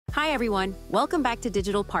Hi everyone, welcome back to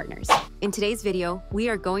Digital Partners. In today's video, we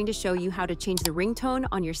are going to show you how to change the ringtone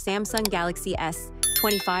on your Samsung Galaxy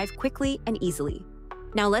S25 quickly and easily.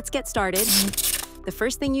 Now let's get started. The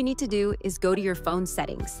first thing you need to do is go to your phone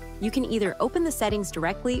settings. You can either open the settings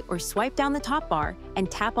directly or swipe down the top bar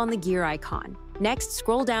and tap on the gear icon. Next,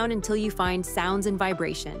 scroll down until you find Sounds and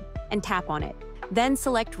Vibration and tap on it. Then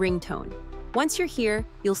select Ringtone. Once you're here,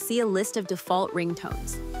 you'll see a list of default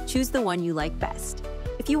ringtones. Choose the one you like best.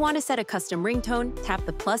 If you want to set a custom ringtone, tap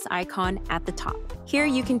the plus icon at the top. Here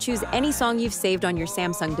you can choose any song you've saved on your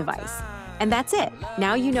Samsung device. And that's it!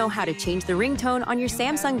 Now you know how to change the ringtone on your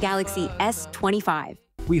Samsung Galaxy S25.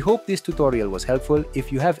 We hope this tutorial was helpful.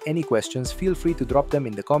 If you have any questions, feel free to drop them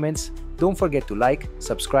in the comments. Don't forget to like,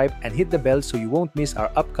 subscribe, and hit the bell so you won't miss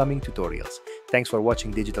our upcoming tutorials. Thanks for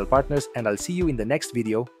watching Digital Partners, and I'll see you in the next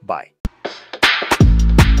video. Bye.